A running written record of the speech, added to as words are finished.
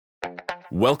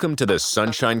Welcome to the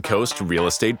Sunshine Coast Real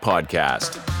Estate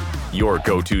Podcast, your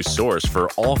go-to source for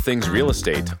all things real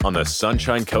estate on the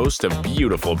Sunshine Coast of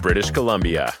beautiful British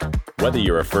Columbia. Whether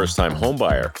you're a first-time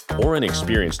homebuyer or an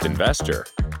experienced investor,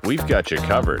 we've got you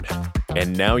covered.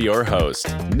 And now your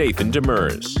host, Nathan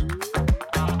Demers.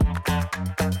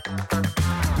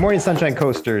 Good morning, Sunshine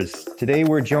Coasters. Today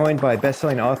we're joined by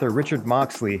best-selling author Richard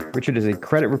Moxley. Richard is a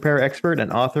credit repair expert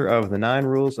and author of The 9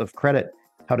 Rules of Credit: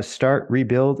 How to Start,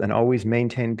 Rebuild, and Always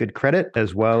Maintain Good Credit,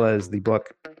 as well as the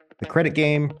book The Credit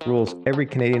Game: Rules Every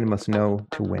Canadian Must Know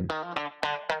to Win.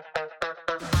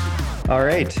 All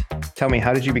right. Tell me,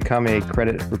 how did you become a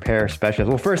credit repair specialist?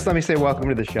 Well, first, let me say welcome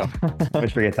to the show. I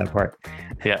always forget that part.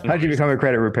 Yeah. How did you become a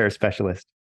credit repair specialist?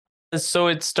 So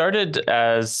it started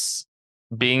as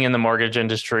being in the mortgage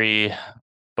industry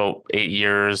about 8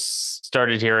 years,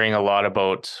 started hearing a lot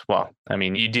about,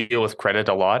 you deal with credit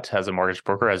a lot as a mortgage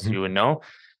broker, as you would know.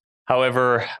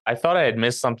 However, I thought I had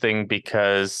missed something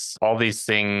because all these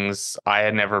things I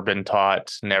had never been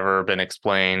taught, never been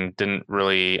explained, didn't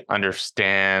really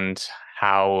understand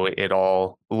how it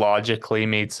all logically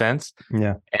made sense.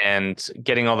 Yeah. And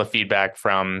getting all the feedback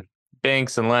from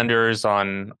banks and lenders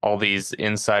on all these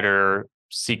insider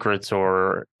secrets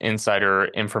or insider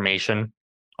information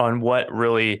on what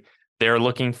really they're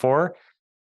looking for.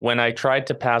 When I tried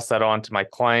to pass that on to my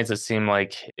clients, it seemed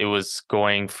like it was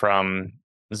going from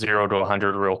 0 to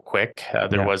 100 real quick.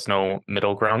 There was no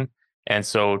middle ground. And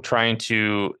so trying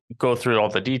to go through all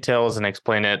the details and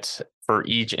explain it for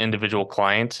each individual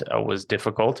client was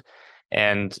difficult.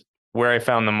 And where I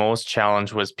found the most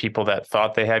challenge was people that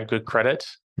thought they had good credit,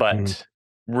 but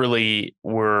really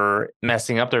were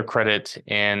messing up their credit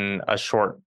in a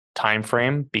short time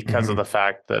frame because of the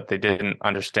fact that they didn't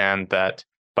understand that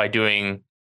by doing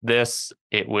this,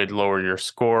 it would lower your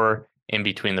score in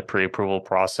between the pre-approval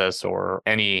process or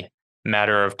any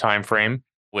matter of time frame,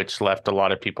 which left a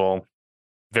lot of people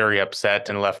very upset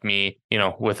and left me,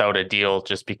 without a deal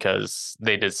just because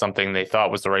they did something they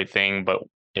thought was the right thing, but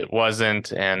it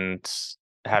wasn't. And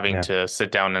having to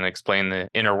sit down and explain the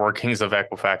inner workings of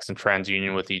Equifax and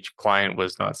TransUnion with each client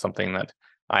was not something that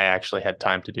I actually had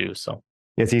time to do. So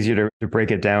it's easier to break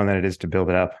it down than it is to build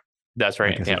it up. That's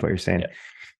right. I guess that's what you're saying. Yeah.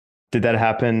 Did that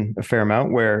happen a fair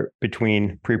amount where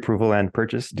between pre-approval and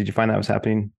purchase? Did you find that was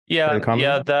happening? Yeah,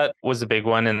 that was a big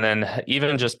one. And then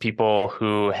even just people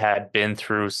who had been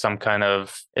through some kind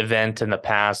of event in the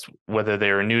past, whether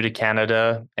they were new to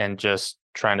Canada and just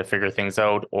trying to figure things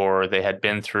out, or they had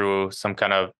been through some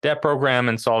kind of debt program,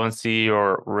 insolvency,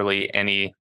 or really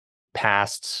any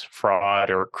past fraud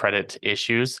or credit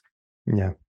issues.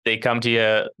 Yeah. They come to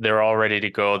you, they're all ready to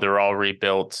go. They're all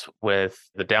rebuilt with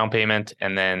the down payment,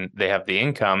 and then they have the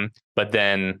income, but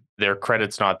then their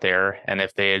credit's not there. And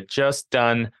if they had just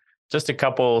done just a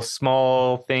couple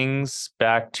small things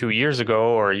back 2 years ago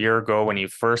or a year ago when you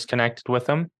first connected with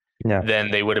them,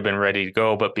 then they would have been ready to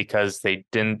go. But because they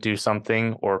didn't do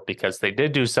something, or because they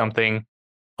did do something,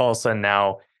 all of a sudden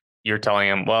now you're telling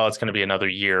them, well, it's going to be another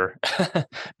year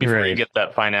before you get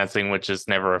that financing, which is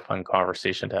never a fun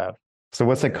conversation to have. So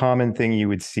what's a common thing you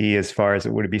would see as far as,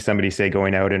 would it be somebody, say,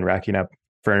 going out and racking up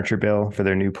furniture bill for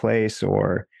their new place?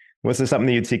 Or what's something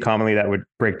that you'd see commonly that would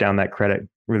break down that credit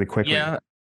really quickly?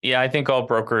 Yeah, I think all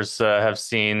brokers have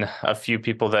seen a few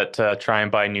people that try and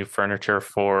buy new furniture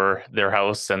for their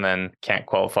house and then can't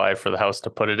qualify for the house to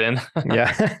put it in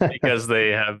because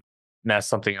they have messed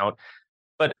something out.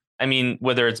 But I mean,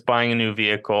 whether it's buying a new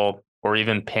vehicle or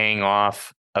even paying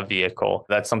off a vehicle,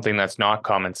 that's something that's not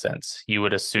common sense. You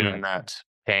would assume that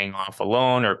paying off a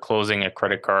loan or closing a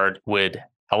credit card would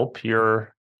help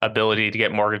your ability to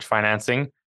get mortgage financing.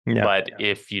 But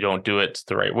if you don't do it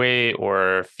the right way,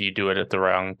 or if you do it at the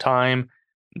wrong time,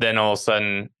 then all of a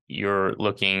sudden you're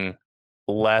looking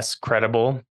less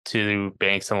credible to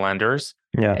banks and lenders.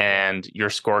 And your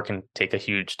score can take a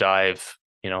huge dive,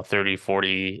 30,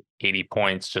 40, 80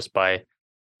 points just by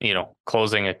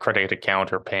closing a credit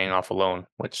account or paying off a loan,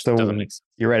 which doesn't make sense.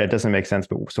 You're right. It doesn't make sense.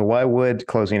 But so why would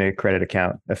closing a credit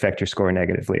account affect your score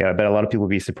negatively? I bet a lot of people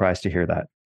would be surprised to hear that.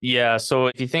 Yeah. So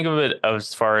if you think of it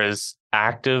as far as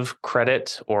active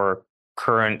credit or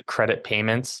current credit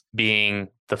payments being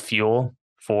the fuel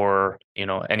for,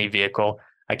 any vehicle,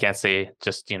 I can't say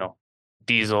just,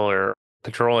 diesel or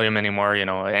petroleum anymore,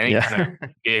 any kind of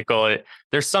vehicle.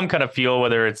 There's some kind of fuel,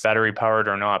 whether it's battery powered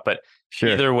or not. But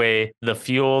either way, the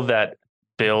fuel that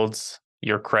builds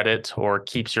your credit or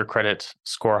keeps your credit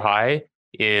score high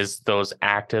is those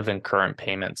active and current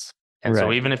payments. And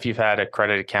so even if you've had a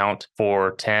credit account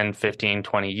for 10, 15,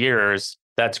 20 years,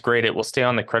 that's great. It will stay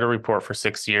on the credit report for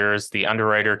 6 years. The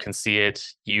underwriter can see it.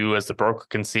 You as the broker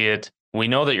can see it. we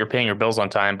know that you're paying your bills on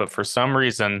time, but for some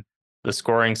reason, the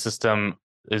scoring system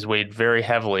is weighed very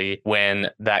heavily when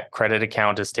that credit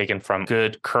account is taken from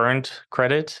good current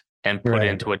credit and put Right.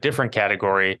 into a different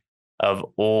category of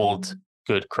old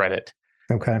good credit.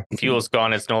 Okay. Fuel's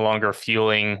gone, it's no longer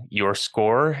fueling your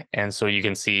score. And so you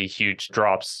can see huge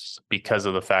drops because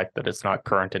of the fact that it's not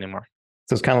current anymore.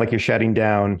 So it's kind of like you're shutting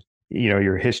down,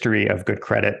 your history of good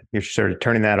credit. You're sort of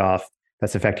turning that off.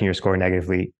 That's affecting your score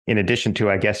negatively. In addition to,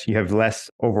 I guess, you have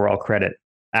less overall credit,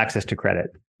 access to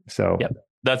credit. So yep.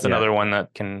 That's another one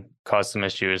that can cause some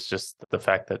issues, just the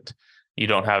fact that you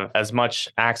don't have as much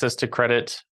access to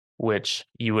credit, which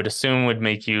you would assume would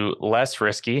make you less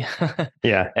risky.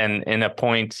 Yeah. And in a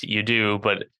point you do,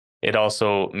 but it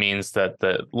also means that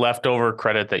the leftover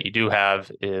credit that you do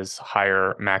have is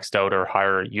higher maxed out or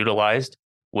higher utilized,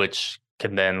 which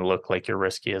can then look like you're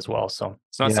risky as well. So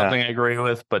it's not something I agree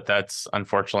with, but that's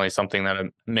unfortunately something that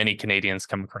many Canadians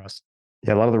come across.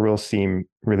 Yeah, a lot of the rules seem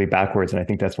really backwards. And I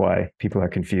think that's why people are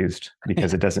confused,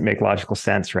 because it doesn't make logical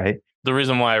sense, right? The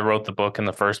reason why I wrote the book in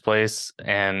the first place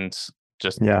and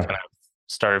just kind of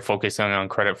started focusing on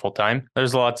credit full time.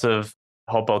 There's lots of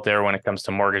help out there when it comes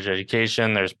to mortgage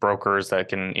education. There's brokers that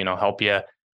can, help you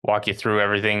walk you through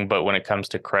everything. But when it comes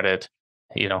to credit,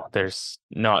 there's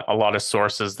not a lot of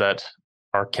sources that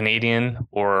are Canadian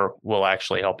or will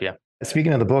actually help you.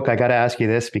 Speaking of the book, I got to ask you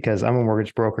this because I'm a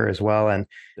mortgage broker as well. And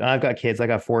I've got kids. I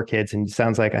got 4 kids. And it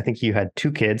sounds like I think you had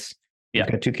 2 kids. Yeah.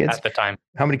 You've got 2 kids? At the time.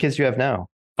 How many kids do you have now?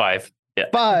 5. Yeah.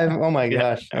 5. Oh my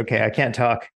gosh. Okay. I can't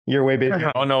talk. You're way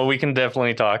bigger. Oh no, we can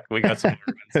definitely talk. We got some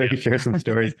we can share some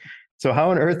stories. So how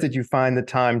on earth did you find the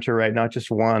time to write not just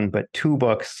 1, but 2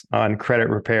 books on credit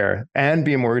repair and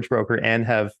be a mortgage broker and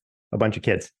have a bunch of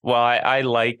kids? Well, I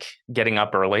like getting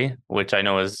up early, which I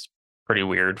know is pretty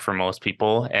weird for most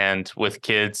people. And with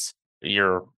kids,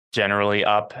 you're generally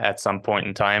up at some point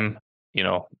in time,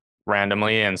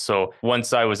 randomly. And so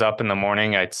once I was up in the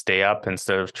morning, I'd stay up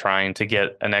instead of trying to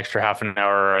get an extra half an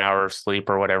hour or an hour of sleep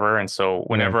or whatever. And so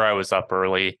whenever I was up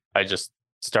early, I just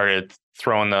started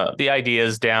throwing the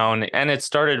ideas down. And it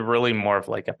started really more of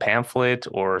like a pamphlet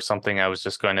or something I was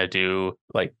just going to do,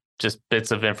 like just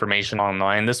bits of information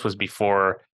online. This was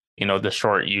before the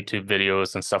short YouTube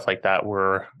videos and stuff like that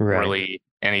were really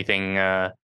anything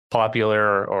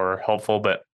popular or helpful,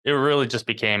 but it really just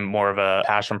became more of a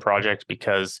passion project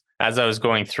because as I was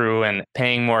going through and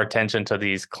paying more attention to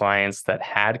these clients that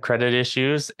had credit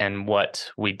issues and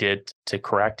what we did to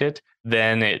correct it,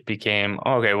 then it became,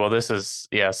 okay, well, this is,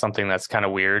 something that's kind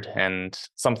of weird and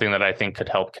something that I think could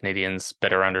help Canadians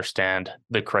better understand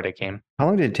the credit game. How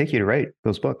long did it take you to write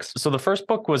those books? So the first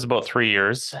book was about 3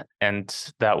 years,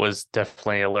 and that was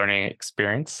definitely a learning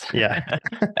experience. Yeah.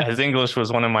 As English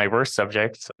was one of my worst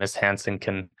subjects. Miss Hansen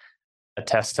can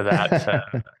attest to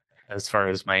that as far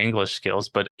as my English skills,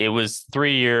 but it was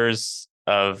 3 years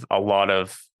of a lot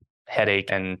of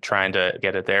headache and trying to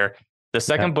get it there. The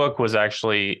second book was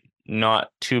actually not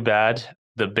too bad.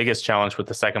 The biggest challenge with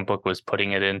the second book was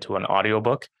putting it into an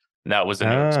audiobook. That was a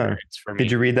new experience for me.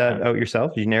 Did you read that out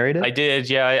yourself? Did you narrate it? I did.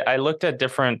 Yeah. I looked at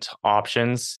different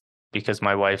options because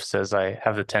my wife says I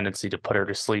have the tendency to put her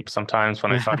to sleep sometimes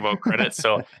when I talk about credit.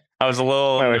 So I was a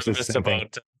little nervous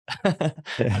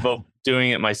about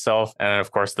doing it myself. And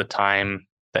of course, the time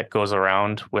that goes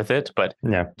around with it. But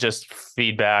just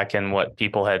feedback and what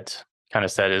people had kind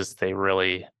of said is they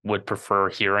really would prefer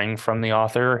hearing from the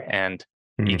author, and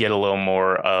you get a little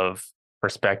more of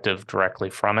perspective directly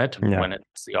from it when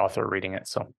it's the author reading it.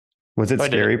 So was it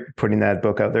scary putting that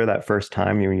book out there that first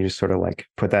time? You just sort of like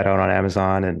put that out on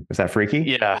Amazon, and was that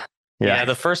freaky? Yeah.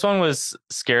 The first one was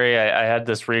scary. I had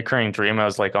this recurring dream. I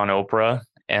was like on Oprah,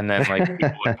 and then like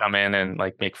people would come in and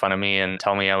like make fun of me and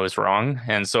tell me I was wrong.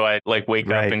 And so I like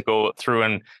wake up and go through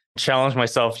and challenge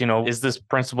myself, is this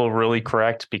principle really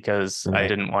correct? Because I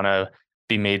didn't want to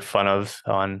be made fun of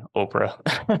on Oprah.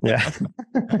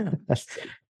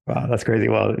 Wow, that's crazy.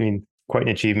 Well, I mean, quite an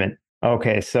achievement.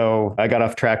 Okay, so I got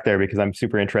off track there because I'm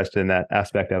super interested in that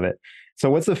aspect of it. So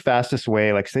what's the fastest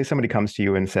way, like say somebody comes to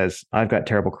you and says, I've got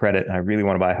terrible credit and I really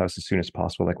want to buy a house as soon as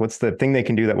possible. Like what's the thing they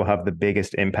can do that will have the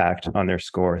biggest impact on their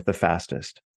score the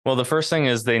fastest? Well, the first thing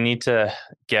is they need to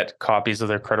get copies of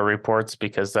their credit reports,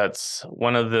 because that's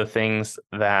one of the things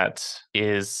that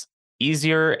is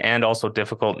easier and also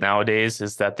difficult nowadays,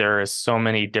 is that there is so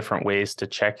many different ways to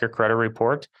check your credit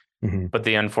report. But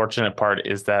the unfortunate part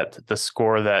is that the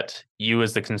score that you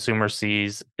as the consumer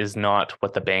sees is not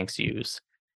what the banks use.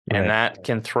 And that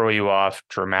can throw you off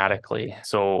dramatically.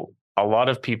 So a lot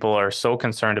of people are so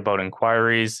concerned about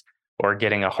inquiries or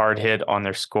getting a hard hit on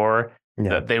their score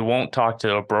that they won't talk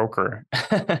to a broker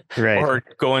Right. or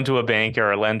go into a bank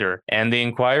or a lender. And the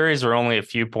inquiries are only a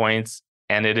few points.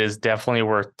 And it is definitely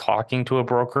worth talking to a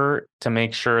broker to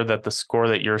make sure that the score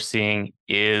that you're seeing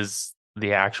is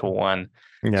the actual one.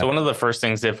 Yeah. So one of the first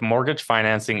things, if mortgage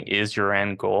financing is your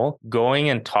end goal, going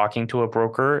and talking to a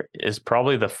broker is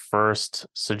probably the first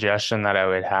suggestion that I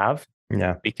would have.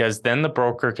 Yeah. Because then the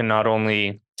broker can not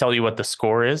only tell you what the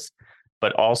score is,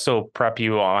 but also prep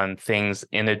you on things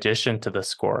in addition to the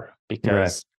score,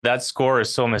 because that score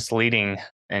is so misleading.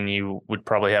 And you would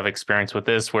probably have experience with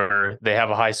this where they have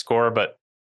a high score, but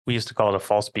we used to call it a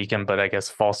false beacon, but I guess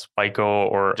false FICO,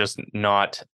 or just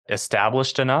not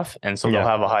established enough. And so they'll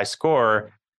have a high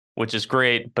score, which is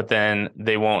great, but then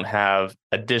they won't have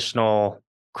additional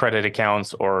credit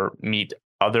accounts or meet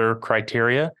other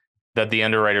criteria that the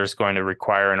underwriter is going to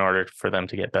require in order for them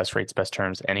to get best rates, best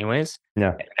terms anyways.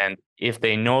 Yeah. And if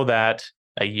they know that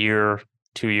a year,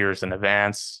 2 years in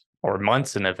advance, or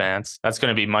months in advance, that's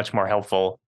going to be much more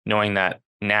helpful knowing that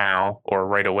now or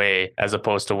right away, as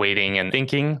opposed to waiting and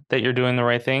thinking that you're doing the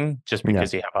right thing just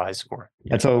because you have a high score.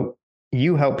 And so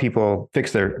you help people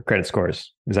fix their credit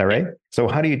scores. Is that right? So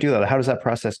how do you do that? How does that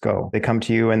process go? They come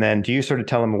to you, and then do you sort of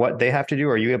tell them what they have to do?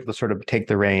 Or are you able to sort of take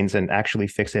the reins and actually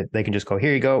fix it? They can just go,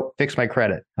 here you go, fix my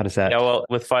credit. How does that? Yeah, well,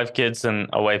 with 5 kids and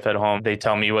a wife at home, they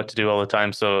tell me what to do all the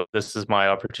time. So this is my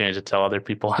opportunity to tell other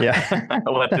people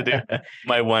what to do.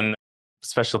 My one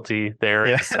specialty there.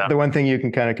 Yeah, the one thing you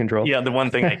can kind of control. Yeah, the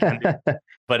one thing I can do.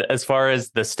 But as far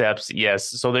as the steps, yes.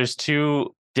 So there's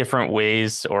 2 different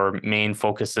ways or main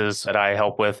focuses that I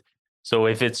help with. So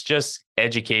if it's just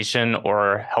education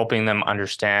or helping them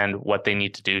understand what they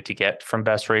need to do to get from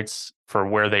best rates for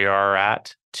where they are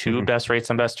at to best rates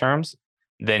and best terms,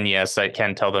 then yes, I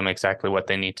can tell them exactly what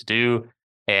they need to do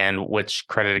and which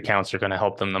credit accounts are going to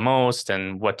help them the most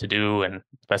and what to do and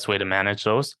the best way to manage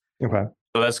those. Okay.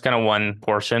 So that's kind of one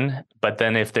portion. But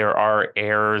then if there are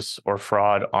errors or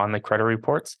fraud on the credit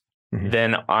reports,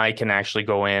 then I can actually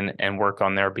go in and work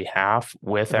on their behalf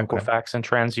with Equifax and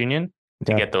TransUnion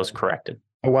to get those corrected.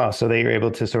 Oh, wow. So they are able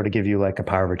to sort of give you like a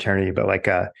power of attorney, but like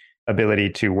a ability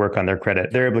to work on their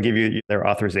credit. They're able to give you their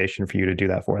authorization for you to do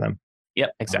that for them.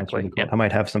 Yep, exactly. Really cool. I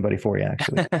might have somebody for you,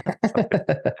 actually.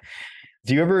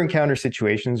 Do you ever encounter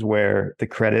situations where the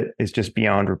credit is just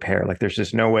beyond repair? Like there's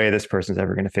just no way this person's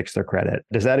ever going to fix their credit.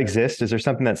 Does that exist? Is there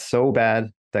something that's so bad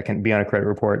that can be on a credit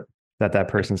report that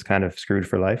person's kind of screwed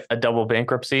for life? A double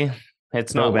bankruptcy.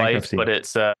 It's not life, but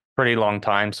it's a pretty long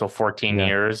time. So 14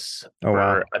 years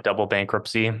for a double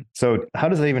bankruptcy. So how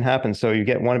does that even happen? So you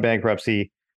get one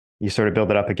bankruptcy, you sort of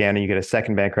build it up again, and you get a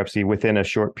second bankruptcy within a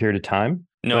short period of time?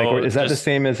 No. Is that the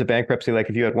same as a bankruptcy? Like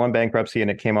if you had one bankruptcy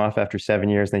and it came off after 7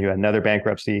 years, then you had another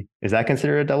bankruptcy, is that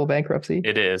considered a double bankruptcy?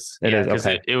 It is. It is. Because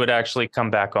it would actually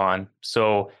come back on.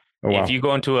 So if you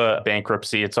go into a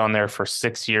bankruptcy, it's on there for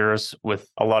 6 years with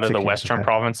a lot of the Western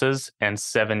provinces and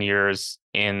 7 years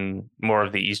in more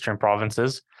of the Eastern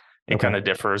provinces. It kind of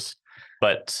differs,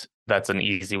 but that's an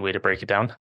easy way to break it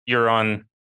down. You're on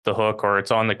the hook, or it's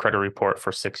on the credit report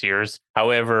for 6 years.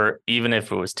 However, even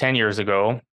if it was 10 years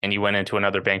ago and you went into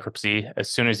another bankruptcy, as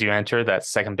soon as you enter, that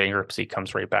second bankruptcy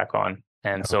comes right back on.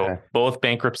 And so both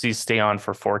bankruptcies stay on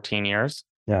for 14 years.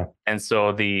 Yeah. And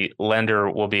so the lender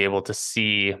will be able to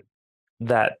see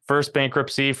that first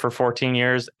bankruptcy for 14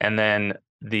 years, and then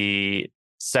the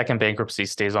second bankruptcy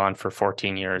stays on for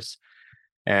 14 years.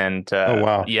 And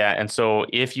and so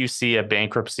if you see a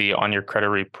bankruptcy on your credit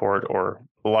report, or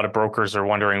a lot of brokers are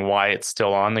wondering why it's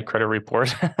still on the credit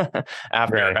report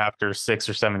after 6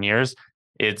 or 7 years,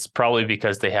 it's probably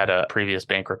because they had a previous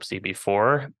bankruptcy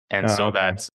before. And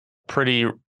that's pretty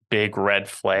big red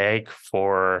flag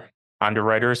for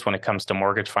underwriters when it comes to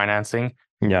mortgage financing.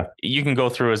 Yeah. You can go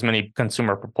through as many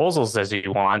consumer proposals as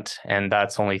you want, and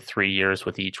that's only 3 years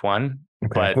with each one.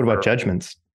 Okay. But what about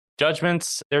judgments?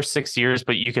 Judgments, they're 6 years,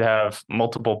 but you could have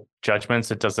multiple judgments.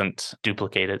 It doesn't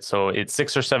duplicate it. So it's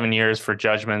 6 or 7 years for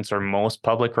judgments or most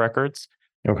public records.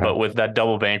 Okay. But with that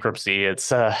double bankruptcy, it does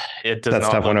That's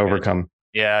not tough one to overcome.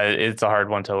 Yeah, it's a hard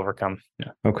one to overcome.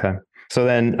 Yeah. Okay. So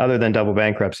then, other than double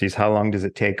bankruptcies, how long does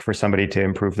it take for somebody to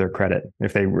improve their credit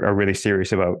if they are really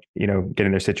serious about,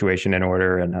 getting their situation in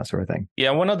order and that sort of thing?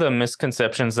 Yeah, one of the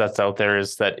misconceptions that's out there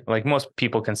is that, like, most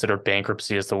people consider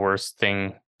bankruptcy as the worst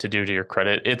thing to do to your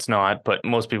credit. It's not, but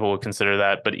most people would consider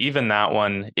that. But even that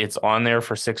one, it's on there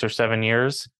for 6 or 7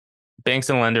 years. Banks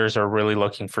and lenders are really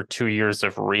looking for 2 years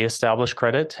of reestablished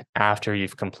credit after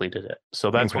you've completed it.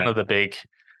 So that's one of the big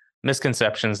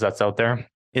misconceptions that's out there,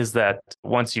 is that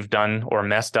once you've done or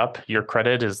messed up your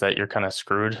credit, is that you're kind of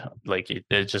screwed, like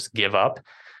it just give up.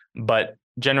 But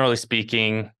generally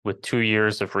speaking, with 2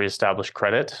 years of reestablished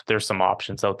credit, there's some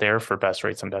options out there for best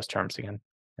rates and best terms again.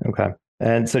 Okay.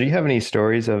 And so do you have any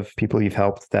stories of people you've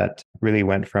helped that really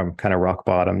went from kind of rock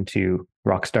bottom to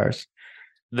rock stars?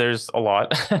 There's a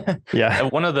lot. Yeah.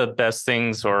 And one of the best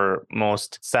things or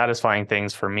most satisfying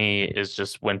things for me is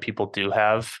just when people do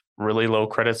have really low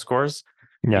credit scores,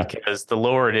 Yeah. because the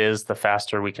lower it is, the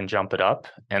faster we can jump it up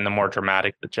and the more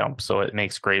dramatic the jump. So it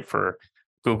makes great for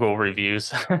Google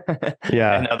reviews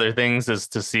Yeah. and other things, is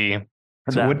to see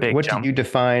So that what big do jump. you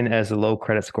define as a low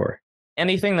credit score?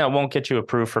 Anything that won't get you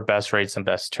approved for best rates and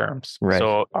best terms. Right.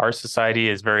 So our society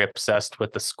is very obsessed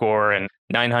with the score, and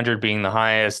 900 being the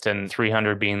highest and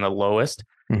 300 being the lowest.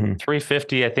 Mm-hmm.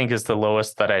 350, I think, is the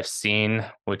lowest that I've seen,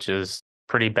 which is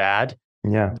pretty bad.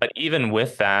 Yeah. But even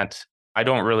with that, I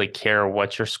don't really care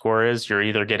what your score is. You're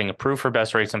either getting approved for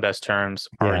best rates and best terms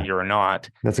or Yeah. you're not.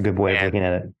 That's a good way of looking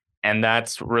at it. And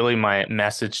that's really my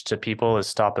message to people, is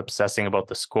stop obsessing about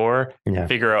the score. Yeah.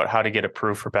 Figure out how to get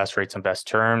approved for best rates and best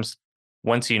terms.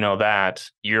 Once you know that,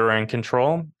 you're in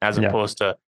control, as opposed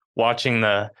to watching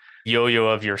the yo-yo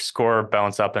of your score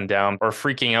bounce up and down, or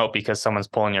freaking out because someone's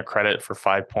pulling your credit for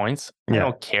 5 points. I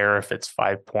don't care if it's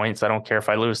 5 points. I don't care if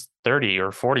I lose 30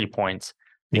 or 40 points,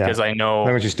 because I know, as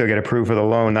long as you still get approved for the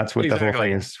loan, that's what the whole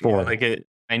thing is for.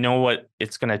 I know what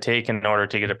it's going to take in order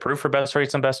to get approved for best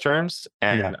rates and best terms.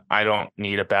 And I don't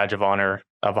need a badge of honor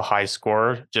of a high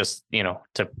score, just,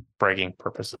 to bragging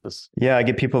purposes. Yeah. I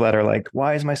get people that are like,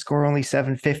 why is my score only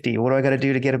 750? What do I got to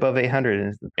do to get above 800?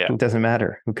 And it doesn't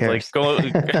matter. Who cares?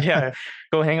 Like,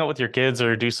 go hang out with your kids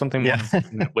or do something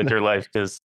with your life.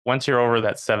 Because once you're over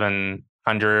that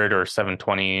 700 or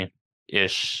 720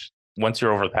 ish, once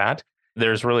you're over that,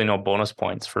 there's really no bonus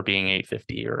points for being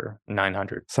 850 or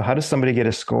 900. So how does somebody get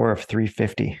a score of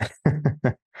 350?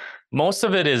 Most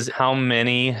of it is how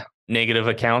many negative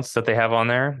accounts that they have on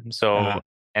there. So,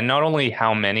 and not only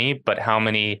how many, but how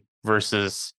many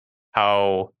versus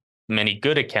how many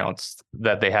good accounts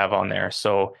that they have on there.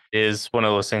 So it is one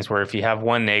of those things where if you have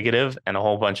one negative and a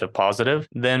whole bunch of positive,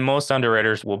 then most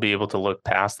underwriters will be able to look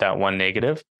past that one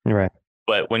negative. Right.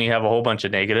 But when you have a whole bunch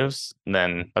of negatives,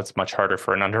 then that's much harder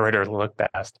for an underwriter to look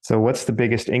past. So what's the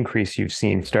biggest increase you've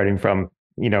seen starting from,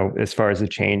 as far as the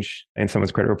change in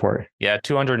someone's credit report? Yeah,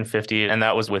 250. And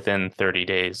that was within 30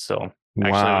 days. So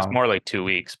actually it was more like 2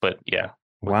 weeks, but yeah.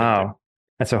 Wow.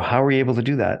 And so how were you able to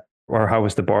do that? Or how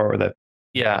was the borrower that?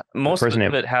 Yeah, most of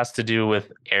it has to do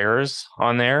with errors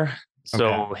on there.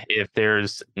 So if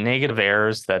there's negative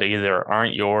errors that either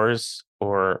aren't yours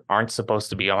or aren't supposed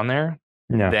to be on there,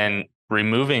 then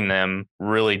removing them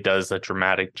really does a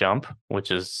dramatic jump,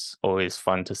 which is always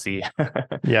fun to see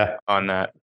on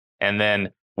that. And then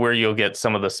where you'll get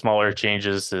some of the smaller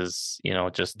changes is,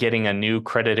 just getting a new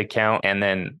credit account. And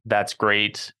then that's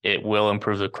great. It will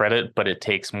improve the credit, but it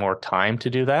takes more time to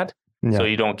do that. Yeah. So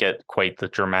you don't get quite the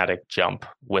dramatic jump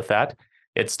with that.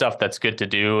 It's stuff that's good to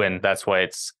do. And that's why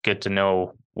it's good to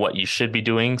know what you should be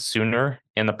doing sooner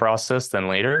in the process than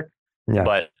later. Yeah.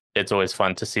 But it's always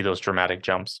fun to see those dramatic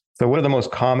jumps. So what are the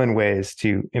most common ways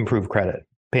to improve credit?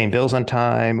 Paying bills on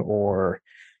time, or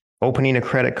opening a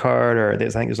credit card? Or I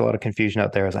think there's a lot of confusion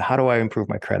out there. How do I improve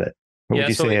my credit? What would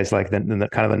you say is like the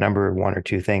kind of the number one or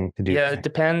two thing to do? Yeah, it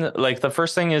depends. Like the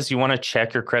first thing is you want to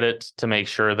check your credit to make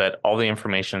sure that all the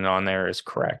information on there is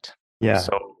correct. Yeah.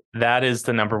 So that is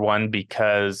the number one,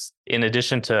 because in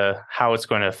addition to how it's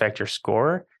going to affect your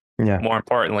score, more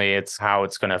importantly, it's how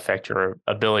it's going to affect your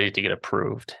ability to get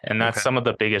approved. And that's some of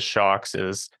the biggest shocks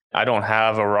is I don't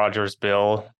have a Rogers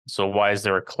bill, so why is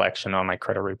there a collection on my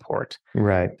credit report?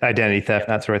 Right. Identity theft,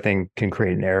 that sort of thing can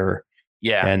create an error.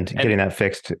 Yeah. And getting that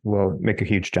fixed will make a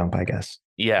huge jump, I guess.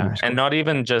 Yeah. And not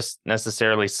even just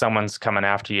necessarily someone's coming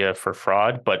after you for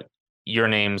fraud, but your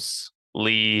name's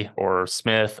Lee or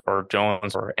Smith or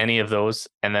Jones or any of those.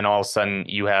 And then all of a sudden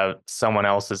you have someone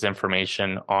else's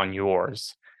information on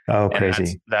yours. Oh, and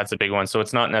crazy. That's a big one. So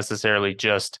it's not necessarily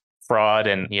just fraud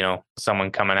and,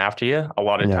 someone coming after you. A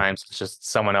lot of times it's just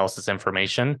someone else's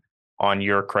information on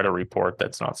your credit report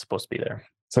that's not supposed to be there.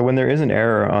 So when there is an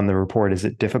error on the report, is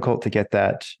it difficult to get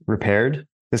that repaired?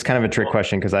 This is kind of a trick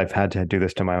question because I've had to do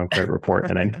this to my own credit report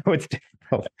and I know it's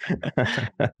difficult.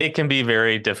 It can be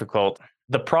very difficult.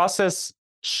 The process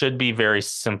should be very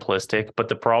simplistic, but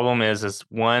the problem is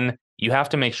one, you have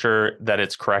to make sure that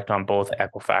it's correct on both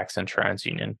Equifax and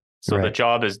TransUnion. So the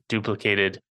job is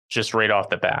duplicated just right off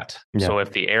the bat. Yeah. So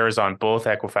if the error is on both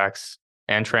Equifax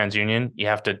and TransUnion, you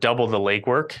have to double the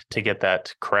legwork to get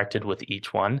that corrected with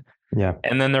each one. Yeah.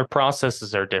 And then their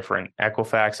processes are different.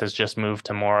 Equifax has just moved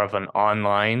to more of an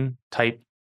online type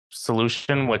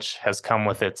solution, which has come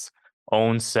with its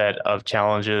own set of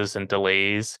challenges and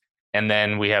delays. And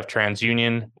then we have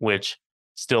TransUnion, which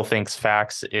still thinks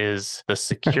fax is the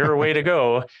secure way to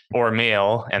go, or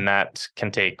mail, and that can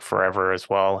take forever as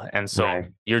well. And so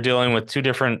you're dealing with two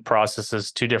different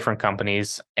processes, two different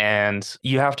companies, and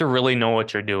you have to really know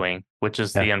what you're doing, which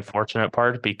is the unfortunate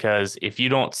part, because if you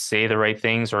don't say the right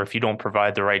things or if you don't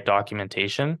provide the right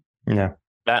documentation,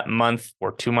 that month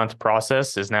or 2 month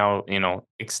process is now,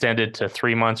 extended to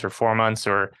 3 months or 4 months,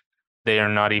 or they are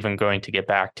not even going to get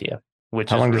back to you,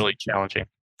 which is really challenging.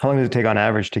 How long does it take on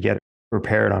average to get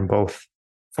repaired on both?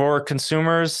 For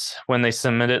consumers, when they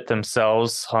submit it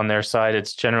themselves on their side,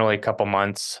 it's generally a couple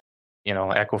months.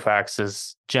 Equifax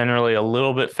is generally a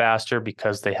little bit faster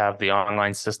because they have the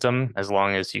online system, as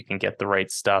long as you can get the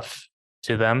right stuff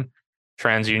to them.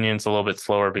 TransUnion's a little bit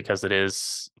slower because it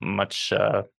is much,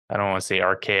 I don't want to say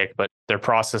archaic, but their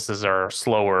processes are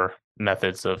slower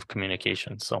methods of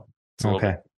communication. So it's a little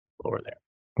bit slower there.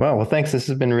 Well, thanks. This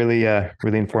has been really,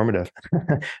 really informative.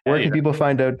 Where can people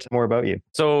find out more about you?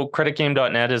 So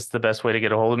creditgame.net is the best way to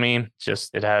get a hold of me.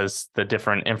 It has the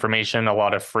different information, a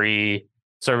lot of free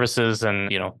services and,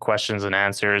 questions and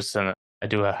answers. And I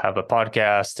do have a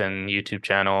podcast and YouTube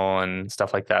channel and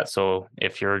stuff like that. So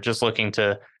if you're just looking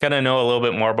to kind of know a little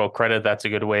bit more about credit, that's a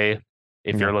good way.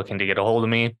 If you're looking to get a hold of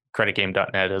me,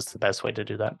 creditgame.net is the best way to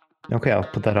do that. Okay, I'll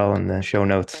put that all in the show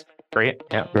notes. Great.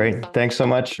 Yeah. Great. Thanks so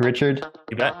much, Richard.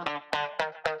 You bet.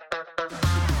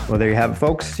 Well, there you have it,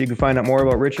 folks. You can find out more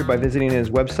about Richard by visiting his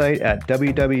website at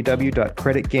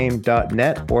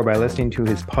www.creditgame.net or by listening to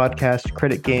his podcast,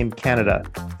 Credit Game Canada,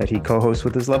 that he co-hosts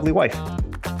with his lovely wife.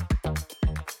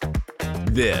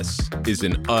 This is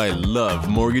an I Love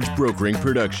Mortgage Brokering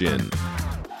production.